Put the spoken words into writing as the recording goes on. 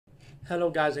Hello,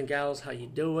 guys and gals. How you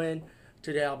doing?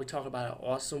 Today I'll be talking about an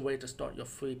awesome way to start your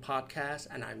free podcast,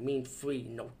 and I mean free.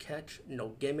 No catch, no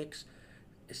gimmicks.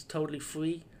 It's totally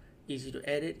free, easy to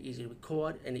edit, easy to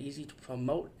record, and easy to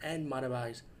promote and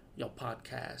monetize your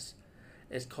podcast.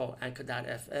 It's called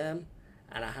Anchor.fm,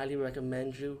 and I highly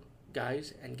recommend you,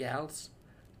 guys and gals,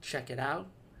 check it out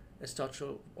and start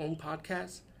your own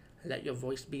podcast and let your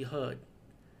voice be heard.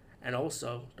 And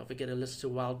also, don't forget to listen to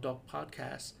Wild Dog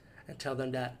Podcast and tell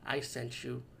them that I sent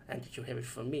you and that you hear it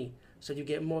from me. So you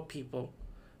get more people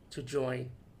to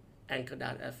join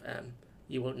Anchor.fm.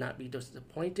 You will not be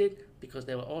disappointed because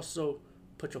they will also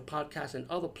put your podcast in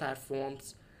other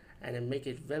platforms and then make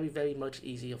it very, very much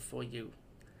easier for you.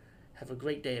 Have a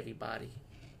great day, everybody.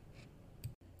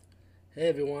 Hey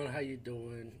everyone, how you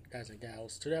doing, guys and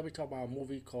gals? Today I'll be talking about a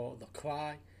movie called The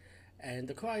Cry. And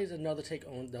The Cry is another take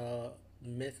on the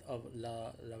myth of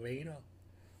La Lorena,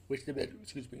 which there been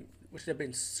which there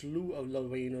been slew of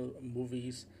Lorena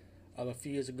movies. A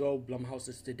few years ago, Blumhouse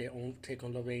just did their own take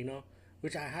on Lorena,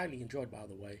 which I highly enjoyed, by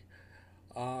the way.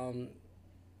 Um,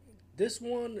 this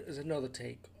one is another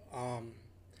take.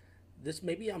 This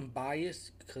maybe I'm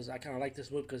biased because I kind of like this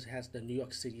movie because it has the New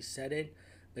York City setting.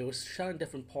 They was shot in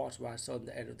different parts where I saw in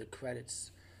the end of the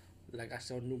credits, like I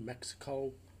saw New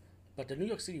Mexico, but the New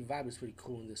York City vibe is pretty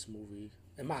cool in this movie,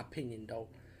 in my opinion, though.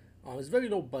 It's very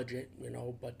low budget,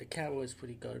 but the camera is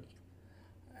pretty good.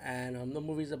 And the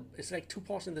movie's it's like two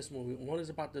parts in this movie. One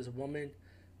is about this woman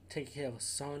taking care of a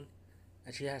son,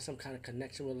 and she has some kind of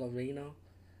connection with Lorena.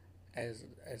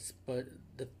 But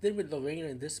the thing with Lorena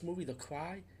in this movie, The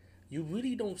Cry, you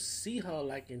really don't see her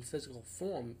like in physical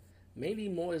form. Mainly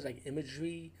more is like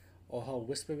imagery or her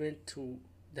whispering to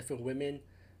different women,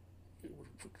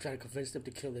 trying to convince them to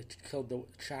kill their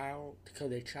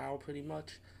child, pretty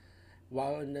much.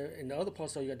 While in the other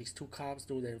part, so you got these two cops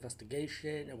doing the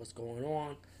investigation and what's going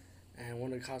on, and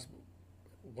one of the cops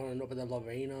want to know about the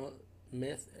Lorena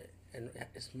myth, and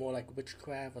it's more like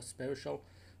witchcraft or spiritual.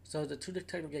 So the two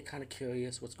detectives get kind of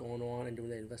curious what's going on and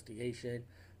doing the investigation,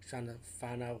 trying to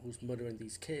find out who's murdering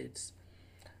these kids.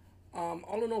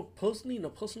 All in all, personally, on a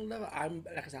personal level, I'm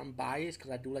biased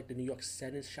because I do like the New York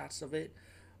setting shots of it.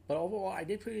 But overall, I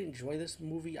did pretty enjoy this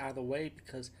movie either way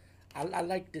because I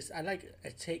like this. I like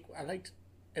a take. I like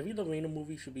every Lorena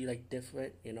movie should be like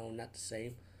different, not the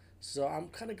same. So I'm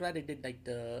kind of glad they did like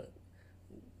the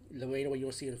Lorena where you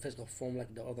don't see it in physical form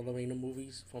like the other Lorena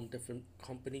movies from different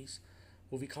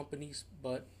movie companies.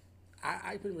 But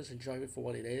I pretty much enjoy it for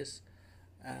what it is.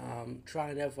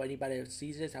 Trying it out for anybody that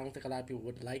sees it. I don't think a lot of people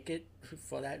would like it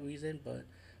for that reason, but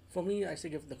for me, I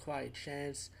still give The Cry a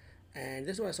chance. And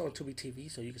this one I saw on Tubi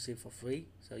TV, so you can see it for free.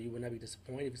 So you will not be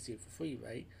disappointed if you see it for free,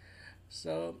 right?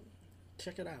 So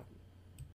check it out.